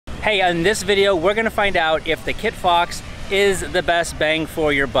Hey, in this video, we're gonna find out if the Kit Fox is the best bang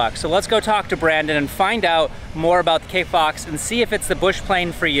for your buck. So let's go talk to Brandon and find out more about the Kit Fox and see if it's the bush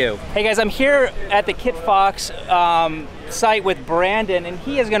plane for you. Hey guys, I'm here at the Kit Fox site with Brandon, and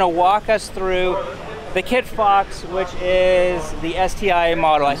he is gonna walk us through the Kit Fox, which is the STI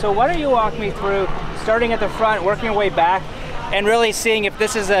model. So why don't you walk me through, starting at the front, working your way back, and really seeing if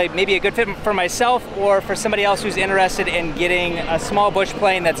this is maybe a good fit for myself or for somebody else who's interested in getting a small bush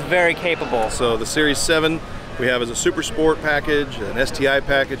plane that's very capable. So the Series 7 we have as a Super Sport package, an STI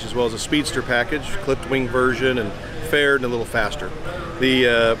package, as well as a Speedster package, clipped wing version and fared and a little faster.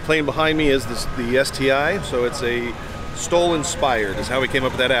 The plane behind me is the STI, so it's a STOL inspired is how we came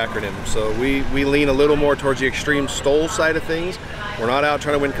up with that acronym. So we lean a little more towards the extreme STOL side of things. We're not out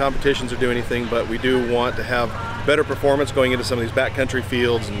trying to win competitions or do anything, but we do want to have better performance going into some of these backcountry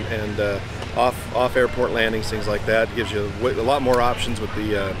fields and off airport landings, things like that. It gives you a lot more options with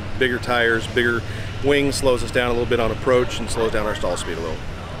the bigger tires, bigger wings, slows us down a little bit on approach and slows down our stall speed a little.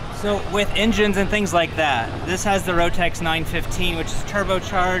 So with engines and things like that, this has the Rotax 915, which is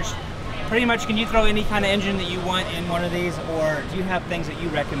turbocharged. Pretty much, can you throw any kind of engine that you want in one of these, or do you have things that you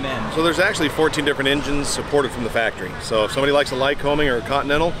recommend? So there's actually 14 different engines supported from the factory. So if somebody likes a Lycoming or a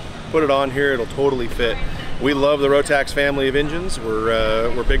Continental, put it on here, it'll totally fit. We love the Rotax family of engines.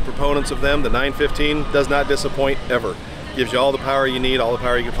 We're big proponents of them. The 915 does not disappoint ever. Gives you all the power you need, all the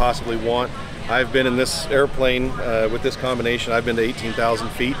power you could possibly want. I've been in this airplane with this combination. I've been to 18,000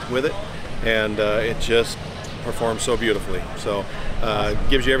 feet with it, and it just performs so beautifully. So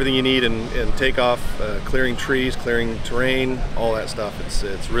gives you everything you need in takeoff, clearing trees, clearing terrain, all that stuff.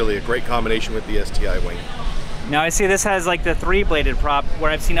 It's really a great combination with the STI wing. Now I see this has like the 3-bladed prop,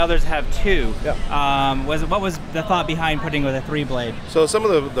 where I've seen others have 2. Yeah. What was the thought behind putting with a 3-blade? So some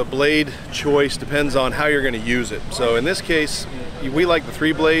of the blade choice depends on how you're going to use it. So in this case, we like the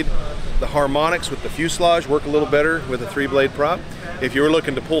 3-blade. The harmonics with the fuselage work a little better with a 3-blade prop. If you were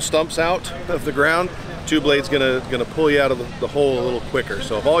looking to pull stumps out of the ground, 2-blade's gonna pull you out of the hole a little quicker.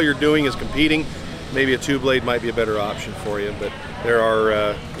 So if all you're doing is competing, maybe a 2-blade might be a better option for you. But there are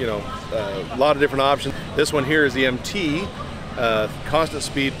a lot of different options. This one here is the MT constant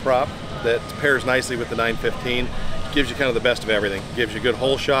speed prop that pairs nicely with the 915. Gives you kind of the best of everything. Gives you good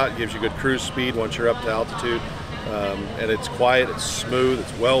hole shot, gives you good cruise speed once you're up to altitude. And it's quiet, it's smooth,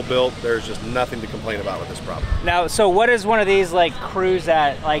 it's well built. There's just nothing to complain about with this prop. Now, so what does one of these like cruise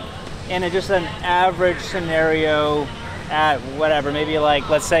at, like in just an average scenario at whatever, maybe like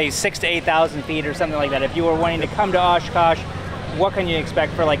let's say 6,000 to 8,000 feet or something like that? If you were wanting to come to Oshkosh, what can you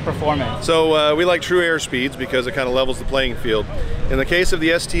expect for like performance? So we like true air speeds because it kind of levels the playing field. In the case of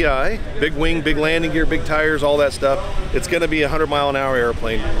the STI, big wing, big landing gear, big tires, all that stuff, it's going to be a 100-mile-an-hour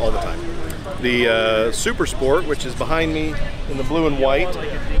airplane all the time. The Super Sport, which is behind me in the blue and white,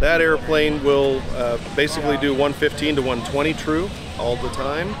 that airplane will basically do 115 to 120 true all the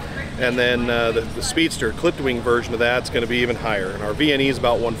time. And then the Speedster clipped wing version of that's going to be even higher. And our VNE is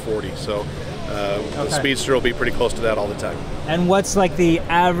about 140, so the Speedster will be pretty close to that all the time. And what's like the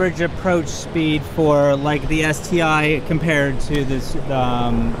average approach speed for like the STI compared to this the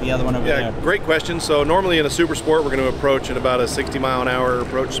other one over there? Yeah, great question. So normally in a Super Sport we're going to approach at about a 60-mile-an-hour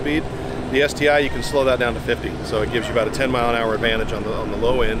approach speed. The STI, you can slow that down to 50, so it gives you about a 10-mile-an-hour advantage on the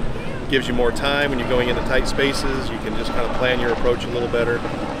low end. Gives you more time when you're going into tight spaces. You can just kind of plan your approach a little better,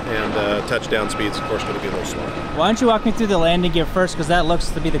 and touchdown speeds, of course, going to be a little slower. Why don't you walk me through the landing gear first, because that looks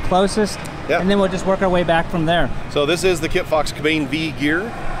to be the closest, and then we'll just work our way back from there. So this is the Kit Fox Cabane V gear.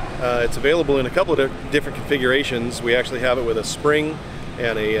 It's available in a couple of different configurations. We actually have it with a spring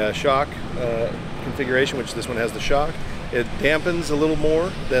and a shock configuration, which this one has the shock. It dampens a little more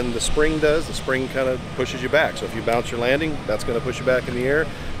than the spring does. The spring kind of pushes you back. So if you bounce your landing, that's going to push you back in the air.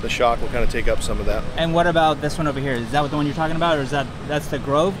 The shock will kind of take up some of that. And what about this one over here? Is that the one you're talking about, or is that's the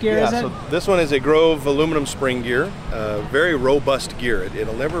Grove gear? Yeah, is it? So this one is a Grove aluminum spring gear. Very robust gear.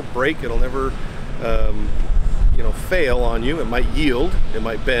 It'll never break. It'll never fail on you. It might yield, it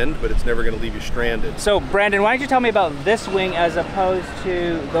might bend, but it's never going to leave you stranded. So Brandon, why don't you tell me about this wing as opposed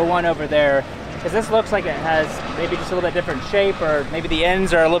to the one over there? Because this looks like it has maybe just a little bit different shape, or maybe the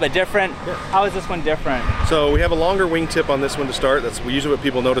ends are a little bit different. Yeah. How is this one different? So we have a longer wingtip on this one to start. That's usually what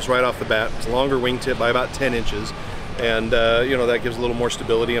people notice right off the bat. It's a longer wingtip by about 10 inches. And that gives a little more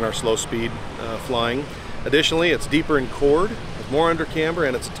stability in our slow speed flying. Additionally, it's deeper in chord, it's more under camber,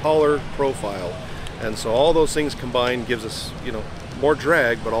 and it's a taller profile. And so all those things combined gives us, more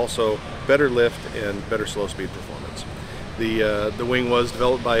drag, but also better lift and better slow speed performance. The wing was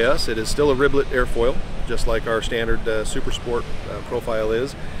developed by us. It is still a riblet airfoil, just like our standard Super Sport profile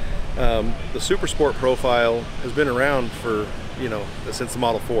is. The Super Sport profile has been around for since the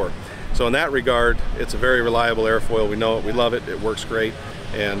Model 4. So in that regard, it's a very reliable airfoil. We know it, we love it, it works great,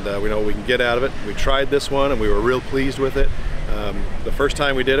 and we know what we can get out of it. We tried this one and we were real pleased with it. The first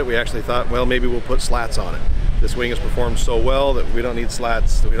time we did it, we actually thought, well, maybe we'll put slats on it. This wing has performed so well that we don't need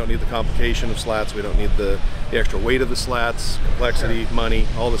slats, that we don't need the complication of slats, we don't need the extra weight of the slats, complexity, money,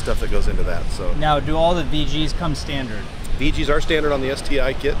 all the stuff that goes into that. So now, do all the VGs come standard? VGs are standard on the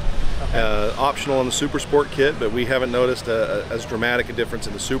STI kit, optional on the Super Sport kit, but we haven't noticed as dramatic a difference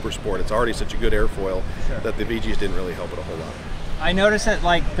in the Super Sport. It's already such a good airfoil that the VGs didn't really help it a whole lot. I noticed that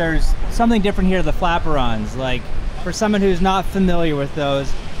there's something different here, the flaperons. For someone who's not familiar with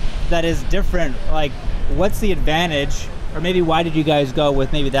those, that is different. What's the advantage, or maybe why did you guys go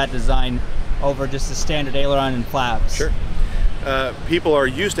with maybe that design over just the standard aileron and flaps? Sure. People are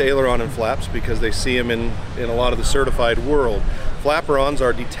used to aileron and flaps because they see them in a lot of the certified world. Flaperons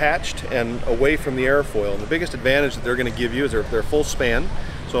are detached and away from the airfoil. And the biggest advantage that they're going to give you is they're full span,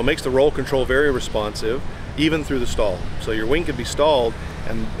 so it makes the roll control very responsive, even through the stall. So your wing could be stalled,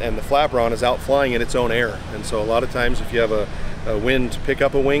 and the flaperon is out flying in its own air. And so a lot of times, if you have a wind to pick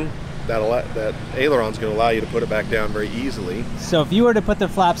up a wing, that aileron is going to allow you to put it back down very easily. So if you were to put the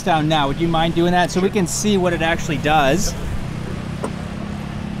flaps down now, would you mind doing that so we can see what it actually does? Yep.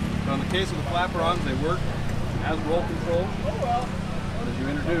 So in the case of the flaperons, they work as roll control. As you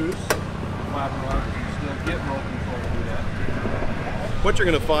introduce the flaperon, you still get roll control through that. What you're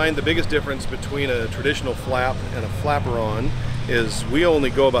going to find, the biggest difference between a traditional flap and a flaperon is we only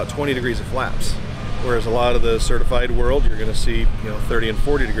go about 20 degrees of flaps. Whereas a lot of the certified world, you're going to see 30 and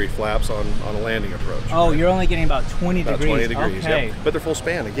 40 degree flaps on a landing approach. Oh, right? You're only getting about 20 degrees. 20 degrees, okay. Yep. But they're full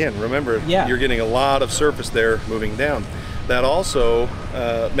span. Again, remember, you're getting a lot of surface there moving down. That also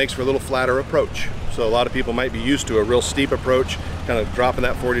makes for a little flatter approach. So a lot of people might be used to a real steep approach, kind of dropping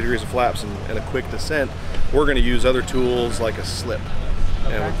that 40 degrees of flaps and a quick descent. We're going to use other tools like a slip.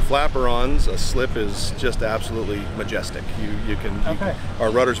 And with flaperons, a slip is just absolutely majestic.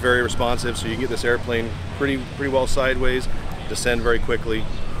 Our rudder's very responsive, so you can get this airplane pretty well sideways, descend very quickly,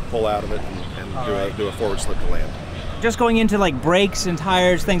 pull out of it, and do a forward slip to land. Just going into brakes and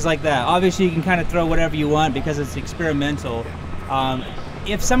tires, things like that. Obviously, you can kind of throw whatever you want because it's experimental.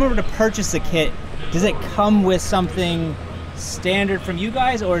 If someone were to purchase a kit, does it come with something standard from you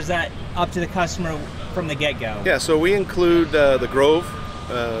guys, or is that up to the customer from the get-go? Yeah, so we include the Grove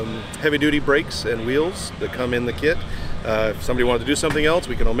heavy-duty brakes and wheels that come in the kit. If somebody wanted to do something else,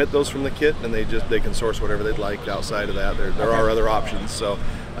 we can omit those from the kit, and they can source whatever they'd like outside of that. There are other options. So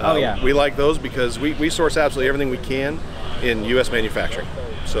we like those because we source absolutely everything we can in U.S. manufacturing.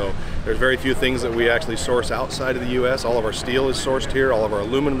 So there's very few things that we actually source outside of the U.S. All of our steel is sourced here. All of our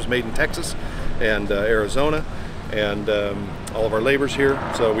aluminum is made in Texas and Arizona, and all of our labor's here.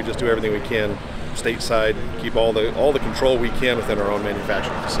 So we just do everything we can stateside, keep all the control we can within our own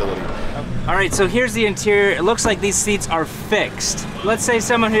manufacturing facility. All right, so here's the interior. It looks like these seats are fixed. Let's say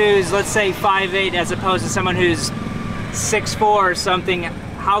someone who's, 5'8" as opposed to someone who's 6'4" or something.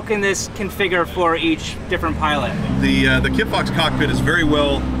 How can this configure for each different pilot? The KitFox cockpit is very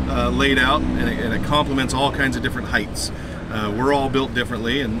well laid out, and it complements all kinds of different heights. We're all built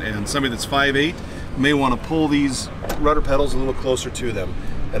differently, and somebody that's 5'8" may want to pull these rudder pedals a little closer to them.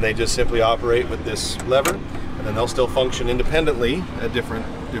 And they just simply operate with this lever, and then they'll still function independently at different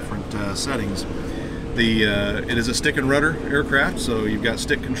settings. It is a stick and rudder aircraft, so you've got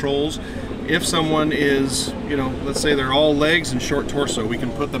stick controls. If someone is, let's say they're all legs and short torso, we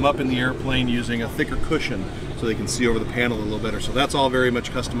can put them up in the airplane using a thicker cushion so they can see over the panel a little better. So that's all very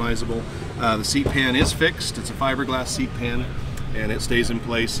much customizable. The seat pan is fixed. It's a fiberglass seat pan, and it stays in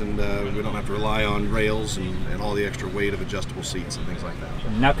place, and we don't have to rely on rails and all the extra weight of adjustable seats and things like that.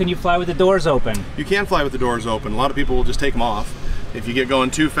 Now, can you fly with the doors open? You can fly with the doors open. A lot of people will just take them off. If you get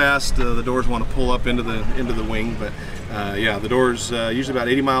going too fast, the doors want to pull up into the wing, but yeah, the doors usually about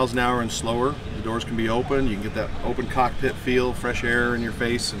 80 miles an hour and slower. The doors can be open. You can get that open cockpit feel, fresh air in your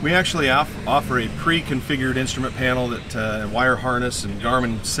face. And we actually offer a pre-configured instrument panel that wire harness and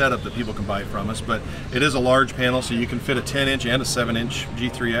Garmin setup that people can buy from us, but it is a large panel, so you can fit a 10-inch and a 7-inch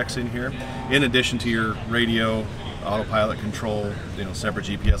G3X in here, in addition to your radio, autopilot control, separate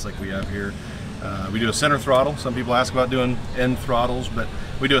GPS like we have here. We do a center throttle. Some people ask about doing end throttles, but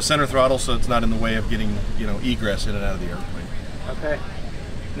we do a center throttle so it's not in the way of getting egress in and out of the airplane. Okay.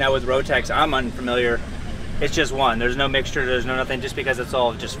 Now with Rotax, I'm unfamiliar. It's just one. There's no mixture. There's no nothing. Just because it's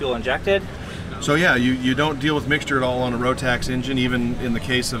all just fuel injected. So yeah, you don't deal with mixture at all on a Rotax engine. Even in the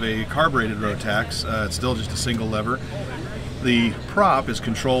case of a carbureted Rotax, it's still just a single lever. The prop is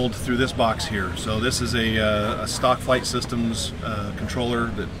controlled through this box here. So this is a stock flight systems controller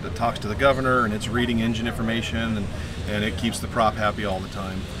that talks to the governor, and it's reading engine information and it keeps the prop happy all the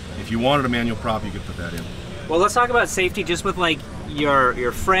time. If you wanted a manual prop, you could put that in. Well, let's talk about safety just with like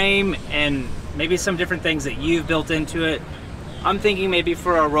your frame and maybe some different things that you've built into it. I'm thinking maybe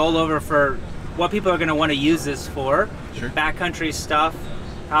for a rollover for what people are going to want to use this for. Sure. Backcountry stuff,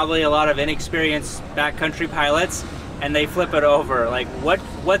 probably a lot of inexperienced backcountry pilots, and they flip it over. Like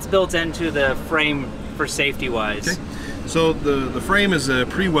what's built into the frame for safety wise? Okay. So the frame is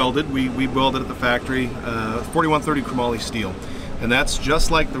pre-welded. We welded at the factory, 4130 chromoly steel. And that's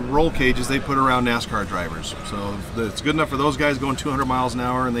just like the roll cages they put around NASCAR drivers. So it's good enough for those guys going 200 miles an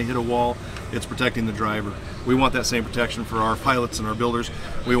hour and they hit a wall, it's protecting the driver. We want that same protection for our pilots and our builders.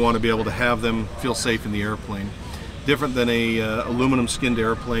 We want to be able to have them feel safe in the airplane. Different than a aluminum skinned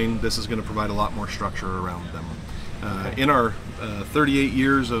airplane, this is going to provide a lot more structure around them. In our 38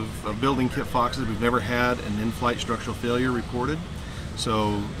 years of building Kit Foxes, we've never had an in-flight structural failure reported.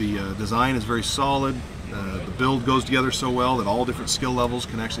 So the design is very solid. The build goes together so well that all different skill levels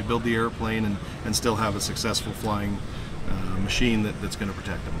can actually build the airplane and still have a successful flying machine that's going to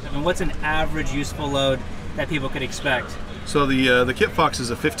protect them. And what's an average useful load that people could expect? So the Kit Fox is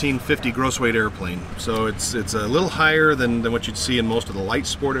a 1550 gross weight airplane. So it's a little higher than what you'd see in most of the light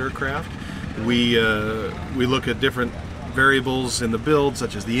sport aircraft. We look at different variables in the build,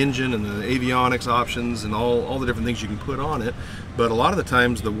 such as the engine and the avionics options and all the different things you can put on it. But a lot of the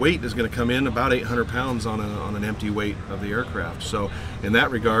times the weight is going to come in about 800 pounds on an empty weight of the aircraft. So in that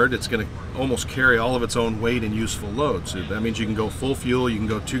regard, it's going to almost carry all of its own weight and useful load. So that means you can go full fuel, you can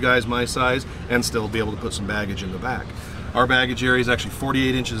go two guys my size, and still be able to put some baggage in the back. Our baggage area is actually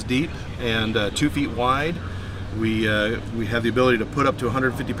 48 inches deep and 2 feet wide. We have the ability to put up to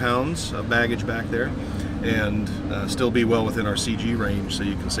 150 pounds of baggage back there and still be well within our CG range, so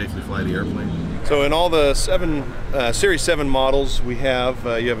you can safely fly the airplane. So in all the Series 7 models we have,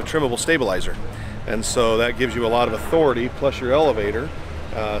 you have a trimmable stabilizer, and so that gives you a lot of authority, plus your elevator,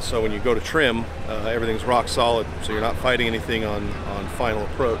 so when you go to trim, everything's rock solid, so you're not fighting anything on final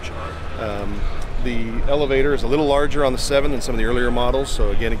approach. The elevator is a little larger on the 7 than some of the earlier models, so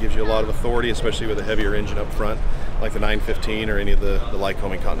again it gives you a lot of authority, especially with a heavier engine up front, like the 915 or any of the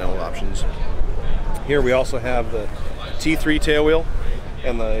Lycoming Continental options. Here we also have the T3 tailwheel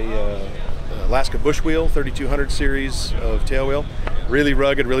and the Alaska Bush Wheel 3200 series of tailwheel. Really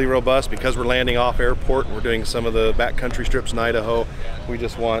rugged, really robust. Because we're landing off airport, we're doing some of the backcountry strips in Idaho. We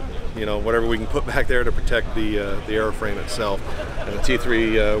just want, whatever we can put back there to protect the airframe itself. And the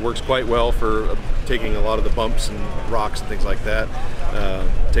T3 works quite well for taking a lot of the bumps and rocks and things like that.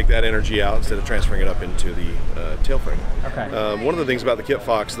 Take that energy out instead of transferring it up into the tail frame. Okay. One of the things about the Kit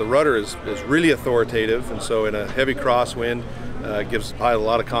Fox, the rudder is really authoritative, and so in a heavy crosswind, it gives the pilot a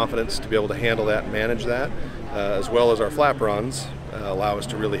lot of confidence to be able to handle that and manage that, as well as our flaperons allow us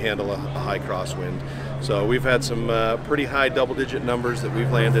to really handle a high crosswind. So we've had some pretty high double-digit numbers that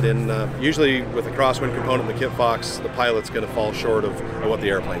we've landed in. Usually with the crosswind component in the Kit Fox, the pilot's going to fall short of what the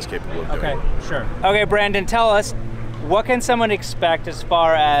airplane's capable of doing. Okay, sure. Okay, Brandon, tell us, what can someone expect as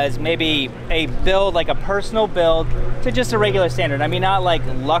far as maybe a build, like a personal build, to just a regular standard? I mean, not like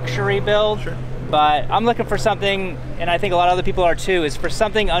luxury build, sure, but I'm looking for something, and I think a lot of other people are too, is for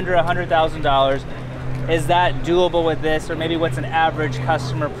something under $100,000. Is that doable with this, or maybe what's an average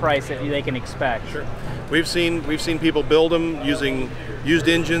customer price that they can expect? Sure. We've seen people build them using used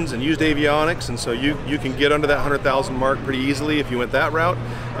engines and used avionics, and so you can get under that 100,000 mark pretty easily if you went that route.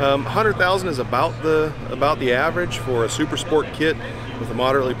 100,000 is about the average for a super sport kit with a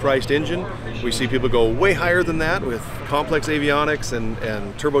moderately priced engine. We see people go way higher than that with complex avionics and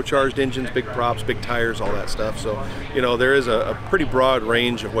turbocharged engines, big props, big tires, all that stuff. So, there is a pretty broad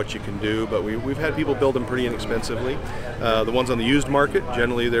range of what you can do, but we've had people build them pretty inexpensively. The ones on the used market,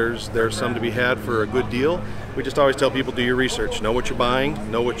 generally there's some to be had for a good deal. We just always tell people, do your research, know what you're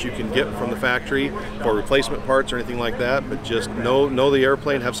buying, know what you can get from the factory for replacement parts or anything like that, but just know the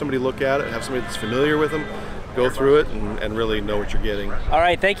airplane, have somebody look at it, have somebody that's familiar with them, go through it and really know what you're getting. All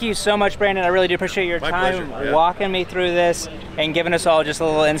right, thank you so much, Brandon. I really do appreciate your time walking me through this and giving us all just a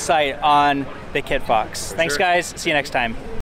little insight on the Kit Fox. Thanks, guys. See you next time.